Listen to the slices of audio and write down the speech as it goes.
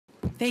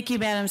Thank you,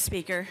 Madam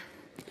Speaker.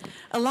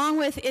 Along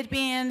with it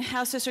being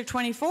House District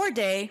 24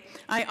 Day,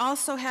 I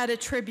also had a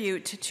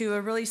tribute to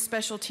a really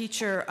special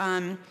teacher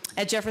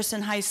at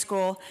Jefferson High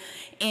School,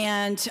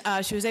 and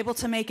she was able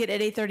to make it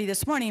at 8:30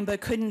 this morning, but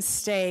couldn't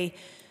stay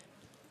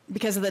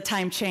because of the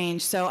time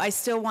change. So I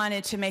still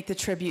wanted to make the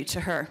tribute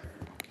to her.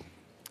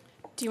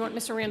 Do you want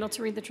Mr. Randall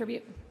to read the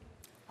tribute?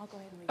 I'll go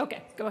ahead and read it.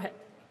 Okay, go ahead.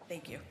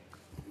 Thank you.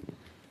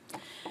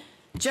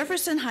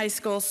 Jefferson High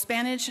School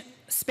Spanish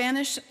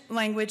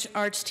language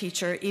arts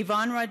teacher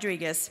Yvonne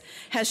Rodriguez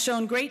has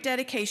shown great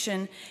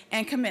dedication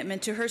and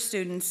commitment to her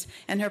students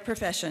and her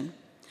profession.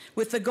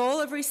 With the goal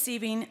of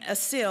receiving a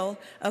seal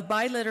of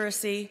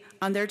biliteracy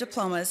on their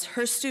diplomas,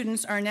 her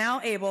students are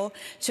now able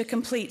to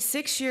complete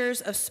 6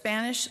 years of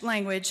Spanish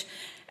language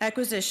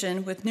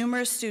acquisition, with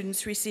numerous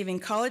students receiving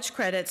college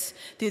credits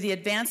through the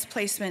advanced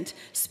placement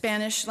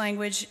Spanish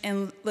language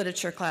and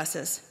literature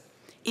classes.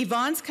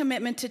 Yvonne's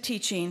commitment to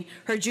teaching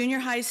her junior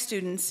high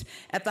students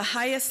at the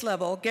highest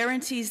level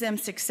guarantees them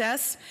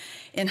success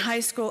in high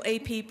school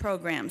AP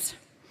programs.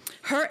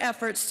 Her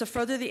efforts to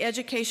further the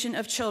education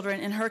of children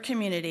in her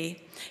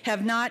community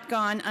have not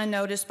gone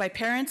unnoticed by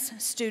parents,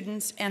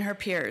 students, and her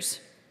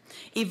peers.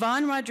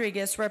 Yvonne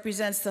Rodriguez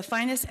represents the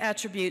finest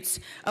attributes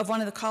of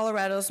one of the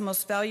Colorado's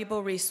most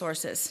valuable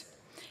resources,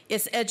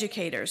 its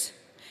educators.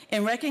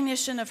 In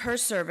recognition of her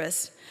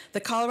service, the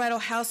Colorado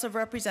House of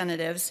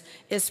Representatives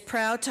is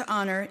proud to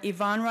honor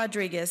Yvonne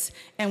Rodriguez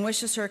and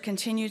wishes her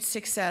continued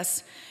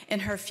success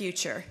in her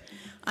future.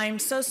 I'm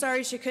so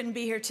sorry she couldn't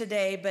be here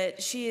today,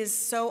 but she is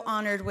so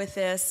honored with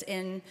this,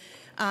 and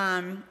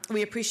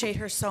we appreciate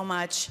her so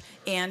much,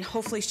 and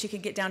hopefully she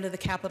can get down to the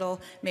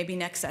Capitol maybe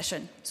next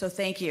session. So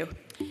thank you.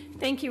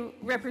 Thank you,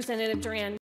 Representative Duran.